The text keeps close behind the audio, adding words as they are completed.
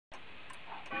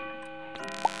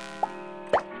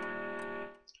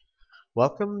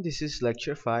Welcome, this is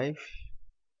lecture 5.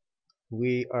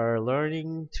 We are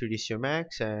learning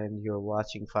 3dsmax and you're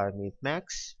watching 5-minute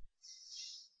max.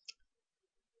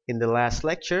 In the last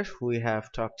lecture, we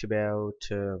have talked about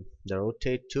the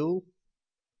rotate tool,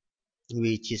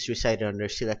 which is resided under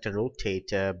select and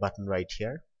rotate button right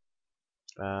here.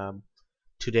 Um,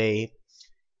 Today,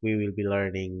 we will be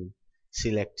learning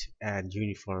select and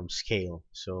uniform scale.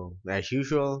 So, as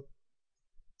usual,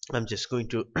 I'm just going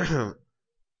to,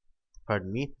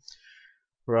 pardon me,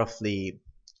 roughly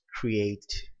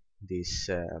create this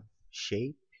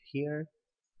shape here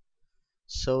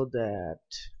so that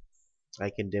I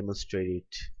can demonstrate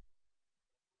it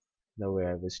the way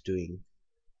I was doing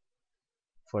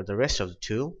for the rest of the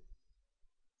tool,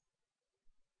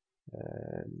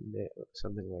 and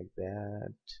something like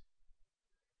that,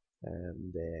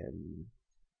 and then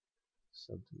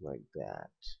something like that.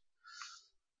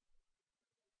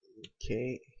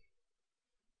 Okay,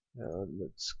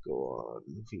 let's go on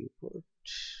viewport.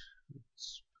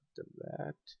 Let's put them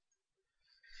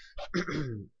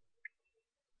that.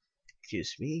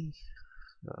 Excuse me,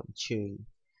 I'm chewing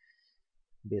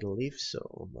bitter leaf,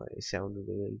 so my sound will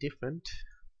be a little different.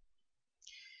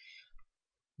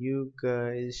 You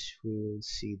guys will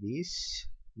see this.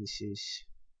 This is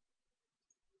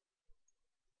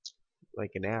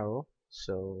like an arrow,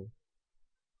 so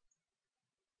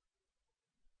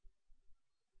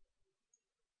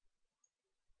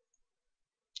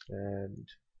and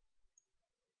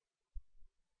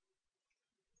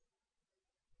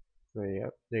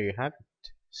there you have it.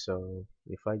 So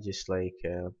if I just like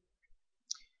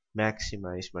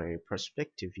maximize my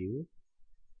perspective view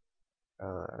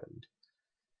and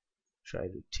try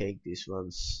to take these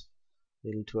ones a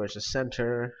little towards the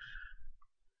center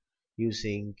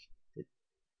using the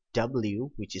W,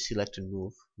 which is select and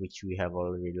move, which we have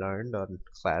already learned on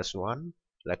class 1,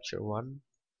 lecture 1.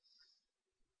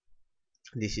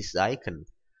 This is the icon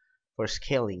for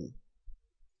scaling.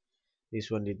 This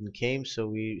one didn't came, so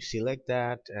we select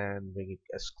that and bring it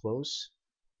as close,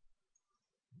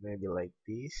 maybe like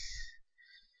this.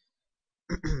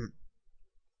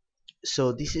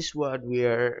 So this is what we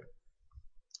are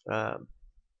um,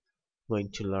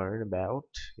 going to learn about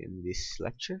in this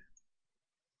lecture,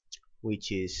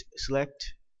 which is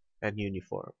select and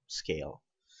uniform scale.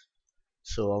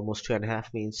 So almost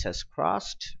 2.5 minutes has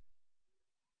crossed.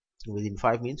 Within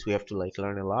 5 minutes we have to like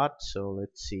learn a lot, so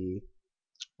let's see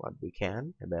what we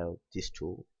can about this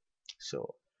tool.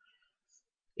 So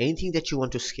anything that you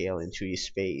want to scale in 3D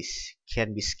space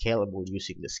can be scalable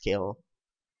using the scale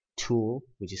tool,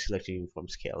 which is selected uniform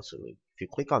scale. So if you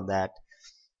click on that,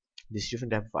 this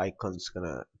different type of icons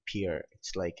gonna appear.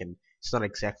 It's like it's not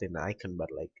exactly an icon, but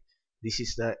like this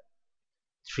is the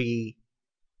 3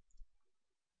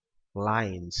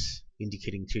 lines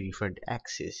indicating 3 different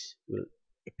axes will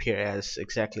appear as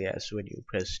exactly as when you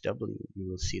press W, you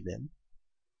will see them,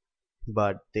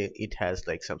 but it has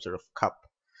like some sort of cup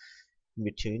in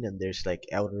between, and there's like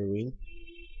outer ring.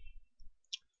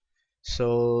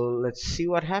 So let's see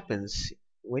what happens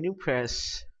when you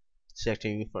press select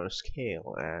uniform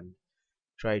scale and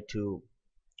try to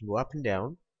go up and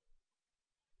down.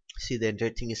 See, the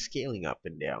entire thing is scaling up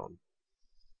and down.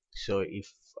 So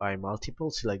if I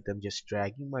multiple select them, just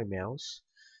dragging my mouse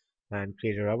and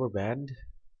create a rubber band,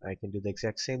 I can do the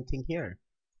exact same thing here.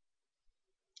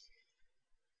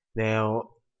 Now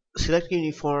select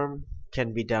uniform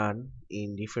can be done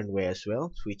in different way as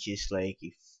well, which is like,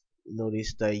 if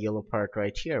notice the yellow part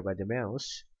right here by the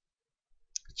mouse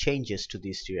changes to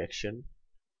this direction,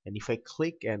 and if I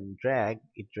click and drag,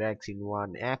 it drags in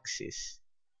one axis,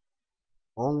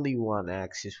 only one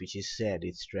axis, which is Z.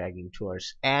 It's dragging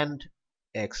towards, and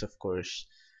X of course,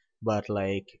 but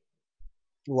like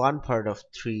one part of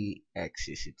 3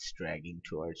 axis it's dragging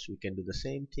towards. We can do the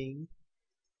same thing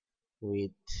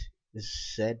with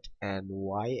Z and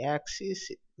Y axis.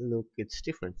 Look, it's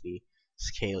differently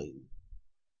scaling,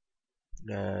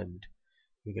 and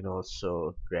we can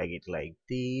also drag it like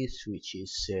this, which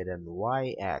is Z and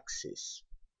Y axis.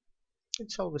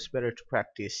 It's always better to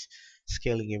practice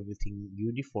scaling everything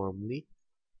uniformly,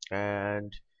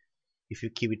 and if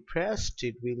you keep it pressed,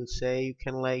 it will say you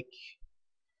can like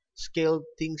scale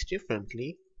things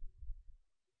differently,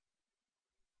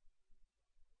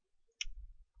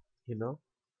 you know.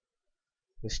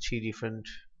 There's 3 different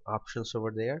options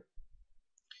over there.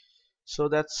 So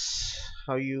that's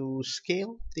how you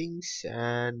scale things,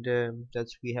 and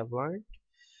that's we have learned.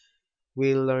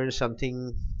 We'll learn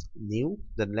something new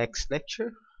the next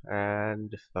lecture,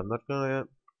 and I'm not gonna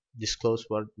disclose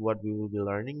what we will be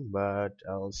learning, but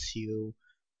I'll see you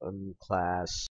on class